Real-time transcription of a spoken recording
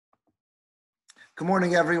Good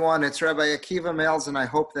morning, everyone. It's Rabbi Akiva Males, and I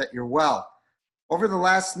hope that you're well. Over the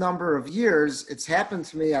last number of years, it's happened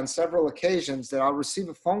to me on several occasions that I'll receive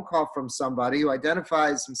a phone call from somebody who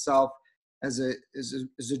identifies himself as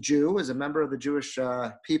a Jew, as a member of the Jewish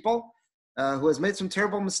people, who has made some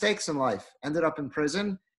terrible mistakes in life, ended up in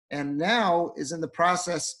prison, and now is in the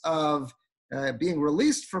process of being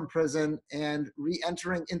released from prison and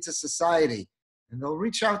re-entering into society. And they'll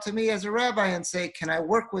reach out to me as a rabbi and say, "Can I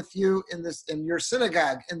work with you in your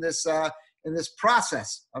synagogue, in this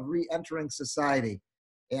process of re-entering society?"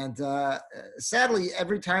 And sadly,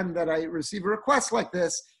 every time that I receive a request like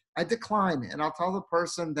this, I decline, and I'll tell the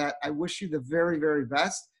person that I wish you the very, very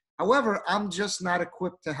best. However, I'm just not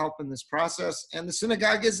equipped to help in this process, and the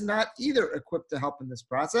synagogue is not either equipped to help in this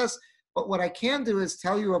process. But what I can do is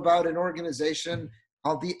tell you about an organization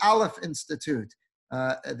called the Aleph Institute.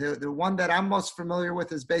 The one that I'm most familiar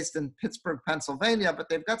with is based in Pittsburgh, Pennsylvania, but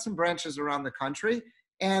they've got some branches around the country.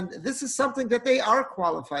 And this is something that they are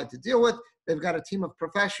qualified to deal with. They've got a team of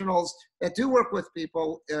professionals that do work with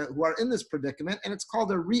people who are in this predicament, and it's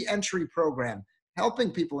called a re-entry program, helping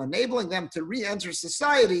people, enabling them to re-enter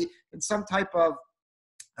society in some type of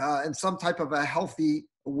a healthy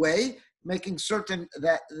way, making certain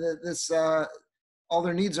that all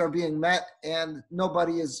their needs are being met, and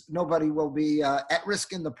nobody will be at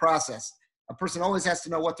risk in the process. A person always has to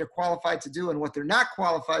know what they're qualified to do and what they're not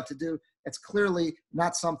qualified to do. It's clearly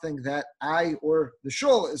not something that I or the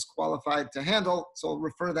shul is qualified to handle, so I'll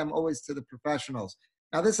refer them always to the professionals.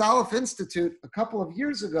 Now, this Aleph Institute, a couple of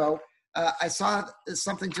years ago, I saw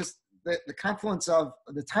something just, the confluence of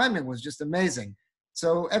the timing was just amazing.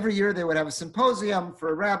 So every year they would have a symposium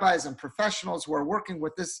for rabbis and professionals who are working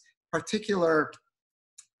with this particular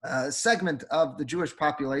segment of the Jewish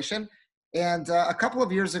population. And a couple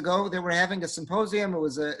of years ago, they were having a symposium. It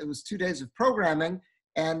was 2 days of programming,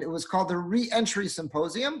 and it was called the Re-Entry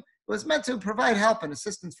Symposium. It was meant to provide help and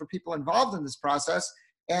assistance for people involved in this process.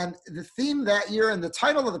 And the theme that year and the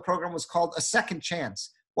title of the program was called A Second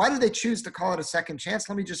Chance. Why did they choose to call it a second chance?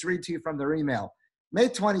 Let me just read to you from their email. May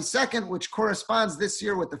 22nd, which corresponds this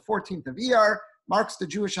year with the 14th of Iyar, marks the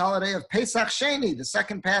Jewish holiday of Pesach Sheni, the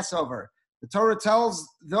second Passover. The Torah tells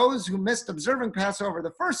those who missed observing Passover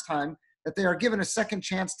the first time that they are given a second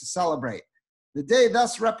chance to celebrate. The day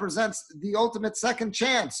thus represents the ultimate second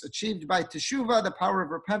chance achieved by teshuvah, the power of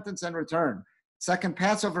repentance and return. Second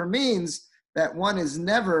Passover means that one is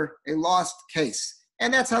never a lost case.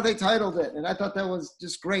 And that's how they titled it. And I thought that was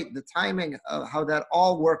just great, the timing of how that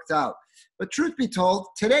all worked out. But truth be told,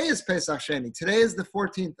 today is Pesach Sheni. Today is the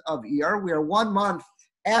 14th of Iyar. We are 1 month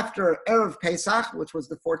after Erev Pesach, which was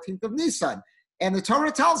the 14th of Nisan. And the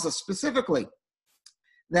Torah tells us specifically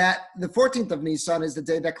that the 14th of Nisan is the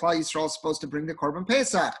day that Klal Yisrael is supposed to bring the Korban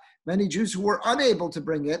Pesach. Many Jews who were unable to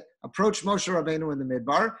bring it approach Moshe Rabbeinu in the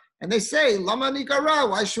Midbar, and they say, Lama nigara,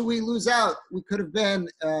 why should we lose out? We could have been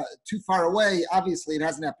too far away. Obviously, it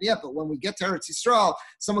hasn't happened yet, but when we get to Eretz Yisrael,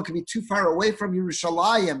 someone could be too far away from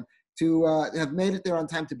Yerushalayim to have made it there on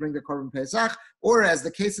time to bring the Korban Pesach. Or as the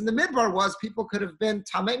case in the Midbar was, people could have been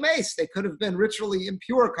tamei meis. They could have been ritually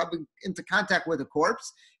impure, coming into contact with a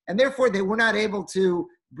corpse, and therefore they were not able to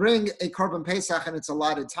bring a Korban Pesach in its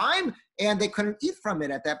allotted time, and they couldn't eat from it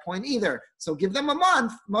at that point either. So give them a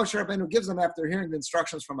month. Moshe Rabbeinu gives them after hearing the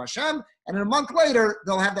instructions from Hashem, and a month later,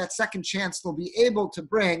 they'll have that second chance. They'll be able to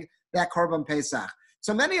bring that Korban Pesach.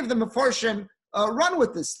 So many of the Meforshim run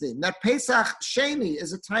with this theme, that Pesach Sheni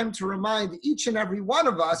is a time to remind each and every one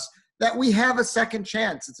of us that we have a second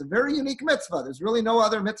chance. It's a very unique mitzvah. There's really no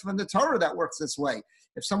other mitzvah in the Torah that works this way.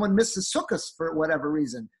 If someone misses Sukkot for whatever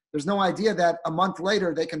reason, there's no idea that a month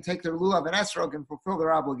later they can take their lulav and esrog and fulfill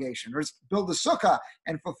their obligation, or build a sukkah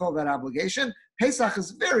and fulfill that obligation. Pesach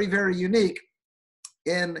is very, very unique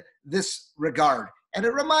in this regard. And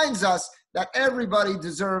it reminds us that everybody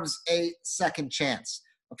deserves a second chance.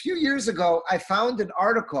 A few years ago, I found an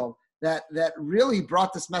article that really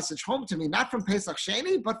brought this message home to me, not from Pesach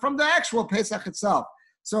Sheni, but from the actual Pesach itself.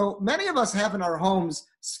 So many of us have in our homes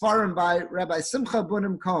Sfarim by Rabbi Simcha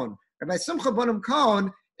Bunim Cohen. Rabbi Simcha Bunim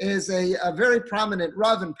Cohen is a very prominent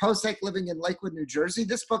Rav and Posek living in Lakewood, New Jersey.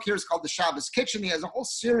 This book here is called The Shabbos Kitchen. He has a whole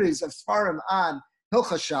series of Sfarim on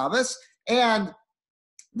Hilchas Shabbos, and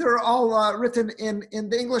they're all written in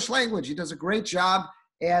the English language. He does a great job,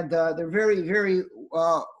 and they're very, very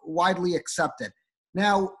widely accepted.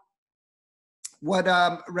 Now, what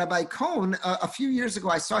Rabbi Cohen, a few years ago,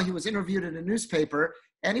 I saw he was interviewed in a newspaper,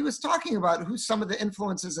 and he was talking about who some of the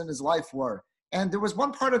influences in his life were. And there was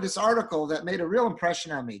one part of this article that made a real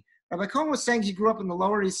impression on me. Rabbi Cohen was saying he grew up in the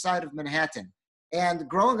Lower East Side of Manhattan. And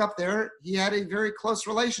growing up there, he had a very close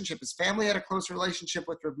relationship. His family had a close relationship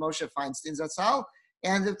with Rav Moshe Feinstein Zatzal.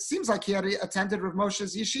 And it seems like he had attended Rav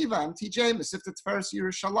Moshe's yeshiva, MTJ, Mesivta Tiferes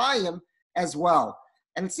Yerushalayim, as well.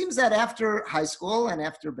 And it seems that after high school and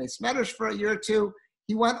after Beis Medrash for a year or two,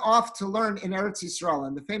 he went off to learn in Eretz Yisrael,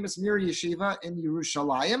 in the famous Mir Yeshiva in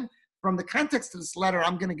Yerushalayim. From the context of this letter,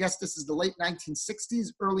 I'm going to guess this is the late 1960s,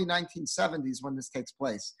 early 1970s when this takes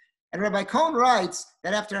place. And Rabbi Cohen writes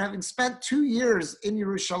that after having spent 2 years in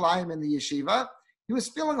Yerushalayim in the yeshiva, he was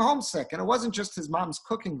feeling homesick. And it wasn't just his mom's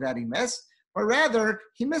cooking that he missed, but rather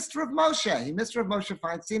he missed Rav Moshe. He missed Rav Moshe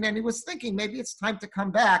Feinstein, and he was thinking maybe it's time to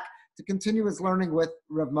come back to continue his learning with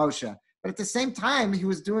Rav Moshe. But at the same time, he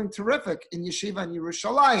was doing terrific in yeshiva in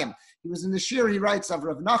Yerushalayim. He was in the shir, he writes, of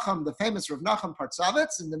Rav Nachum, the famous Rav Nachum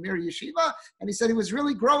Partzavitz in the Mir Yeshiva, and he said he was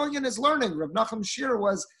really growing in his learning. Rav Nachum's shir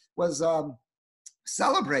was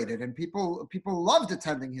celebrated, and people loved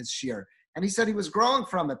attending his shir. And he said he was growing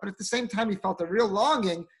from it, but at the same time, he felt a real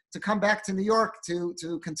longing to come back to New York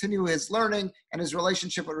to continue his learning and his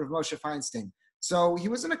relationship with Rav Moshe Feinstein. So he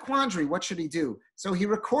was in a quandary. What should he do? So he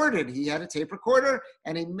recorded. He had a tape recorder,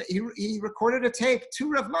 and he recorded a tape to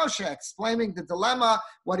Rav Moshe explaining the dilemma,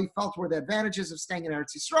 what he felt were the advantages of staying in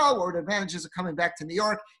Eretz Yisrael, what were the advantages of coming back to New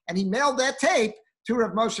York, and he mailed that tape to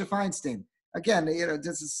Rav Moshe Feinstein. Again,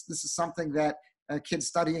 this is something that kids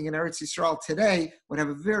studying in Eretz Yisrael today would have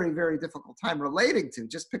a very, very difficult time relating to.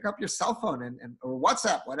 Just pick up your cell phone or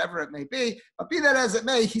WhatsApp, whatever it may be. But be that as it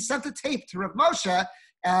may, he sent a tape to Rav Moshe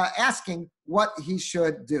asking what he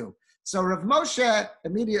should do. So Rav Moshe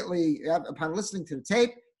immediately, upon listening to the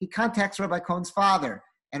tape, he contacts Rabbi Cohen's father.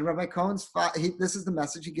 And Rabbi Cohen's this is the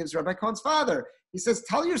message he gives Rabbi Cohen's father. He says,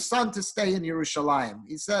 tell your son to stay in Yerushalayim.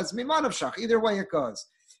 He says, Miman of Shach, either way it goes.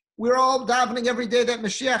 We're all davening every day that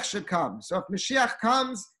Mashiach should come. So if Mashiach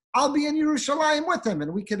comes, I'll be in Yerushalayim with him,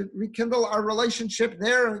 and we could rekindle our relationship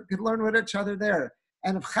there, and we could learn with each other there.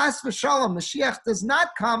 And if Chas v'Shalom, Mashiach does not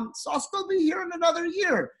come, so I'll still be here in another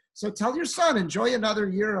year. So tell your son, enjoy another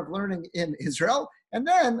year of learning in Israel, and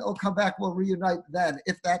then he'll come back, we'll reunite then,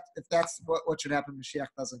 if that's what should happen, Mashiach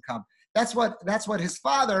doesn't come. That's what his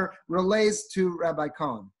father relays to Rabbi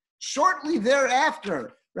Cohen. Shortly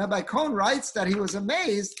thereafter, Rabbi Cohen writes that he was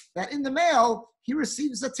amazed that in the mail, he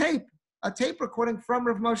receives a tape recording from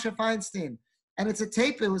Rav Moshe Feinstein. And it's a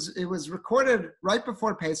tape, it was recorded right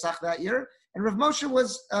before Pesach that year, and Rav Moshe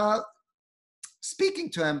was speaking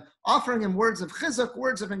to him, offering him words of chizuk,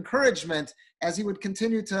 words of encouragement, as he would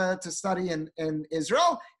continue to study in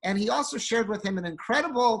Israel. And he also shared with him an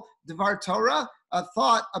incredible Devar Torah, a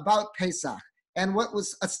thought about Pesach. And what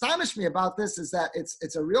was astonished me about this is that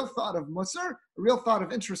it's a real thought of Musar, a real thought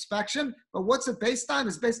of introspection, but what's it based on?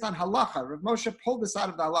 It's based on halacha. Rav Moshe pulled this out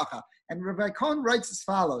of the halacha. And Rabbi Cohen writes as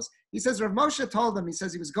follows. He says, Rav Moshe told him, he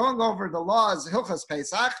says he was going over the laws, Hilchas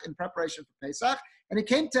Pesach, in preparation for Pesach, and he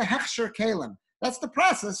came to Hechsher Kalim. That's the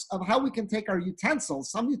process of how we can take our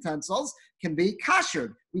utensils. Some utensils can be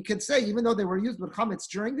kashered. We could say, even though they were used with chametz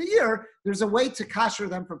during the year, there's a way to kasher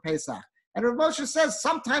them for Pesach. And Rav Moshe says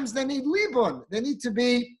sometimes they need libun. They need to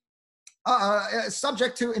be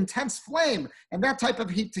subject to intense flame and that type of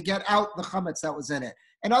heat to get out the chametz that was in it.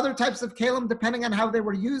 And other types of kalim, depending on how they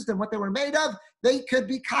were used and what they were made of, they could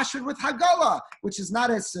be kashered with hagala, which is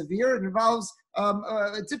not as severe. It involves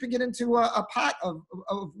dipping it into a pot of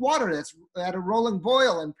water that's at a rolling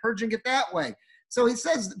boil and purging it that way. So he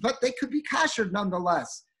says, but they could be kashered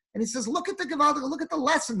nonetheless. And he says, look at the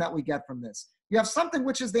lesson that we get from this. You have something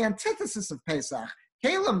which is the antithesis of Pesach,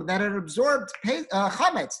 kalim that had absorbed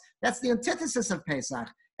chametz. That's the antithesis of Pesach.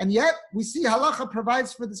 And yet we see halacha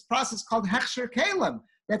provides for this process called hechsher kalim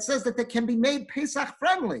that says that they can be made Pesach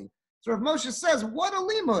friendly. So Rav Moshe says, what a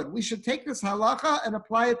limud. We should take this halacha and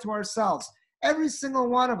apply it to ourselves. Every single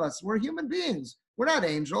one of us, we're human beings. We're not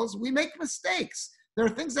angels. We make mistakes. There are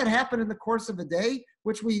things that happen in the course of a day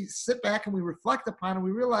which we sit back and we reflect upon and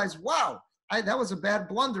we realize, wow, that was a bad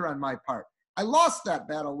blunder on my part. I lost that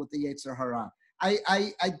battle with the Yetzer Hara.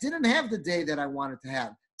 I didn't have the day that I wanted to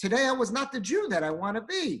have. Today I was not the Jew that I want to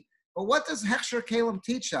be. But what does Hechsher Kalim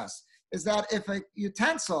teach us? Is that if a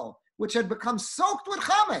utensil which had become soaked with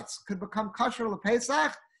chametz could become kosher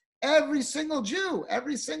l'Pesach, every single Jew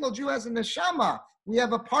has a neshama. We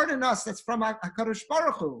have a part in us that's from HaKadosh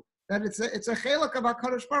Baruch Hu. That it's a chelak of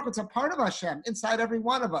HaKadosh Baruch Hu. It's a part of Hashem inside every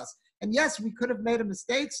one of us. And yes, we could have made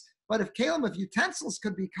mistakes, but if utensils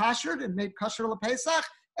could be kashered and made kosher l'Pesach,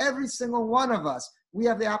 every single one of us, we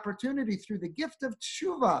have the opportunity through the gift of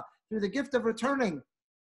tshuva, through the gift of returning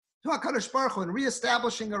to HaKadosh Baruch Hu and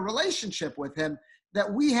reestablishing a relationship with Him, that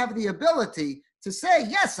we have the ability to say,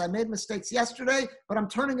 yes, I made mistakes yesterday, but I'm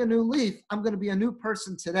turning a new leaf. I'm going to be a new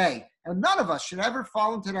person today. And none of us should ever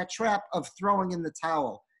fall into that trap of throwing in the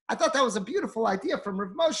towel. I thought that was a beautiful idea from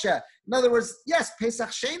Rav Moshe. In other words, yes, Pesach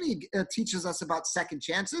Sheni teaches us about second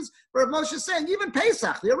chances, but Rav Moshe is saying even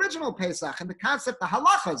Pesach, the original Pesach, and the concept, the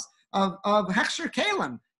halachas of Hechsher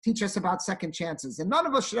Kalim teach us about second chances. And none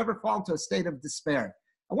of us should ever fall into a state of despair.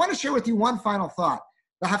 I want to share with you one final thought.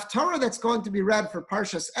 The Haftarah that's going to be read for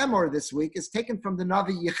Parshas Emor this week is taken from the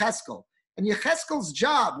Navi Yecheskel. And Yecheskel's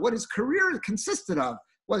job, what his career consisted of,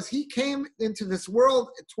 was he came into this world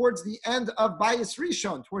towards the end of Bayis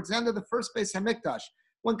Rishon, towards the end of the first Beis Hamikdash,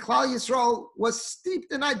 when Klal Yisrael was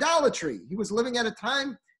steeped in idolatry. He was living at a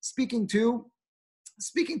time speaking to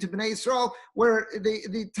Bnei Yisrael, where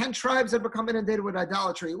the 10 tribes had become inundated with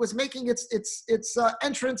idolatry. It was making its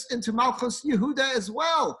entrance into Malchus Yehuda as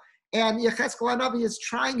well. And Yecheskel HaNavi is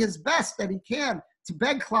trying his best that he can to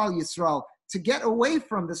beg Klal Yisrael to get away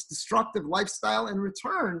from this destructive lifestyle and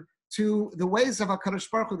return to the ways of HaKadosh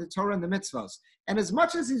Baruch Hu, the Torah and the mitzvahs. And as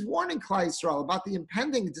much as he's warning Klal Yisrael about the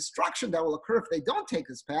impending destruction that will occur if they don't take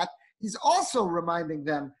this path, he's also reminding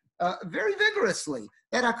them very vigorously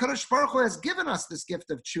that HaKadosh Baruch Hu has given us this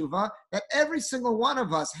gift of tshuva, that every single one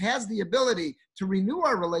of us has the ability to renew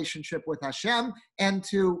our relationship with Hashem and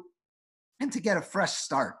to get a fresh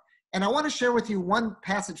start. And I want to share with you one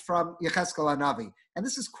passage from Yecheskel HaNavi. And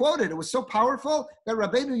this is quoted. It was so powerful that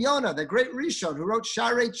Rabbeinu Yonah, the great Rishon, who wrote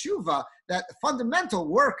Sharei Tshuva, that fundamental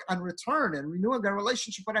work on return and renewing our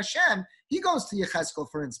relationship with Hashem, he goes to Yecheskel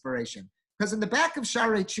for inspiration. Because in the back of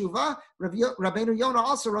Sharei Tshuva, Rabbeinu Yonah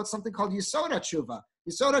also wrote something called Yesoda Tshuva.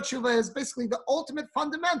 Yesoda Tshuva is basically the ultimate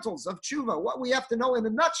fundamentals of Tshuva, what we have to know in a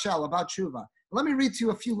nutshell about Tshuva. Let me read to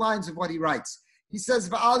you a few lines of what he writes. He says,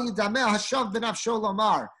 V'al yidameh hashav b'nafsho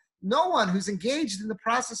lomar. No one who's engaged in the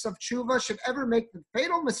process of tshuva should ever make the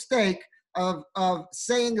fatal mistake of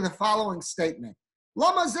saying the following statement.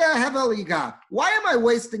 Lama zeh hevel iga. Why am I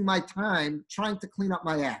wasting my time trying to clean up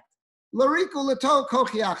my act? Lariku leto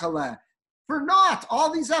kochi achaleh. For naught.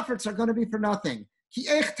 All these efforts are going to be for nothing. Ki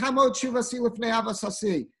eich tamod tshuvasi lifnei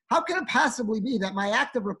avasasi. How can it possibly be that my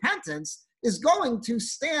act of repentance is going to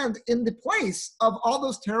stand in the place of all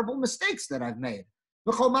those terrible mistakes that I've made?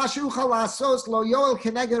 Whatever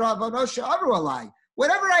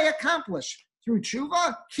I accomplish through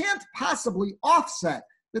tshuva can't possibly offset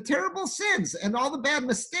the terrible sins and all the bad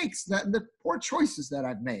mistakes and the poor choices that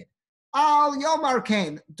I've made. Al Yomar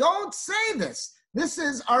Kain, don't say this. This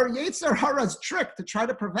is our Yetzer Hara's trick to try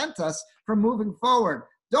to prevent us from moving forward.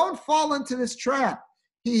 Don't fall into this trap.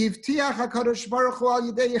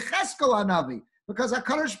 Because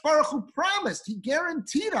HaKadosh Baruch Hu promised, he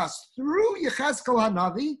guaranteed us through Yecheskel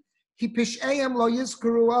HaNavi,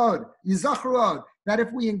 that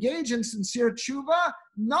if we engage in sincere tshuva,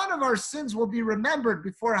 none of our sins will be remembered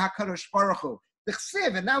before HaKadosh Baruch Hu.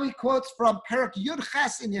 And now he quotes from Perek Yud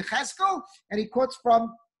Ches in Yecheskel, and he quotes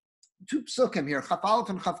from two psukim here, Chaf Aleph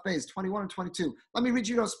and Chaf Beis, 21 and 22. Let me read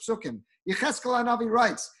you those psukim. Yecheskel HaNavi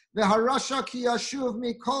writes, V'harasha ki yashuv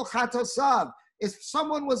mikol chatosav. If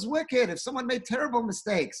someone was wicked, if someone made terrible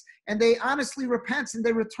mistakes, and they honestly repent and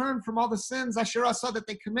they return from all the sins asher asa that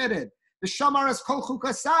they committed, v'shamar es kol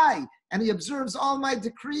chukasai, and he observes all my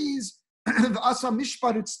decrees, v'asa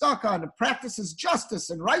mishpat u'tzedakah, and practices justice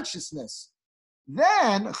and righteousness,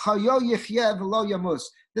 then chayo yichyeh v'lo yamus.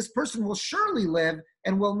 This person will surely live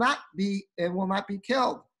and will not be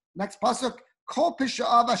killed. Next pasuk, kol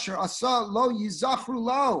pisha'av asher asa lo yizachru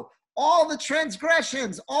lo. All the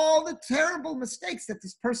transgressions, all the terrible mistakes that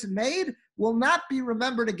this person made will not be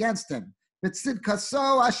remembered against him. But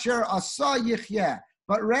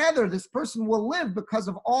rather, this person will live because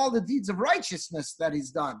of all the deeds of righteousness that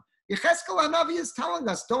he's done. Yecheskel HaNavi is telling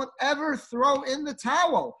us, don't ever throw in the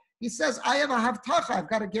towel. He says, I have a havtacha, I've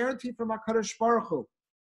got a guarantee from HaKadosh Baruch Hu,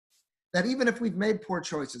 that even if we've made poor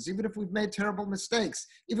choices, even if we've made terrible mistakes,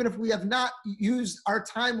 even if we have not used our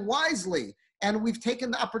time wisely, and we've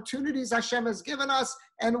taken the opportunities Hashem has given us,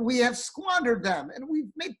 and we have squandered them, and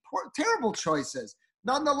we've made terrible choices.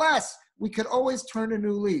 Nonetheless, we could always turn a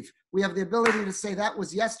new leaf. We have the ability to say, that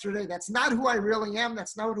was yesterday. That's not who I really am.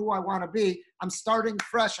 That's not who I want to be. I'm starting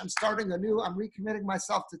fresh. I'm starting anew. I'm recommitting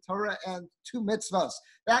myself to Torah and to mitzvahs.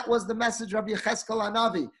 That was the message of Yecheskel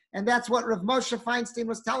HaNavi. And that's what Rav Moshe Feinstein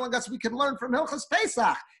was telling us we could learn from Hilchos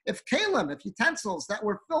Pesach. If kalim, if utensils that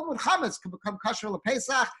were filled with chametz could become kosher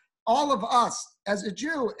LePesach, all of us, as a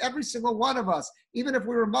Jew, every single one of us, even if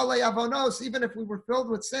we were malei avonos, even if we were filled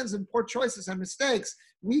with sins and poor choices and mistakes,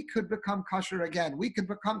 we could become kosher again. We could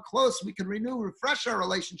become close. We could refresh our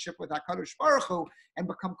relationship with HaKadosh Baruch Hu and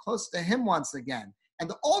become close to Him once again. And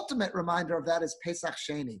the ultimate reminder of that is Pesach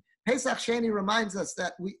Sheni. Pesach Sheni reminds us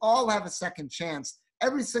that we all have a second chance.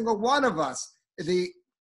 Every single one of us.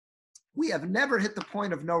 We have never hit the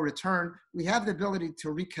point of no return. We have the ability to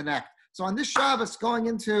reconnect. So on this Shabbos going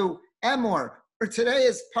into Emor, or today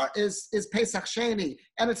is Pesach Sheni,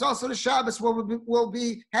 and it's also the Shabbos where we'll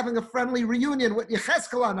be having a friendly reunion with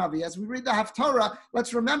Yecheskel HaNavi. As we read the Haftorah,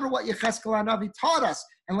 let's remember what Yecheskel HaNavi taught us,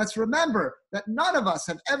 and let's remember that none of us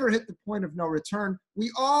have ever hit the point of no return.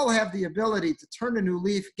 We all have the ability to turn a new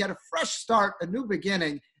leaf, get a fresh start, a new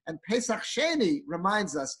beginning, and Pesach Sheni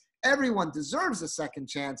reminds us everyone deserves a second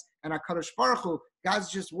chance, and HaKadosh Baruch Hu, God's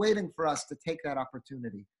just waiting for us to take that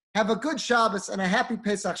opportunity. Have a good Shabbos and a happy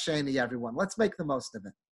Pesach Sheni, everyone. Let's make the most of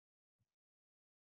it.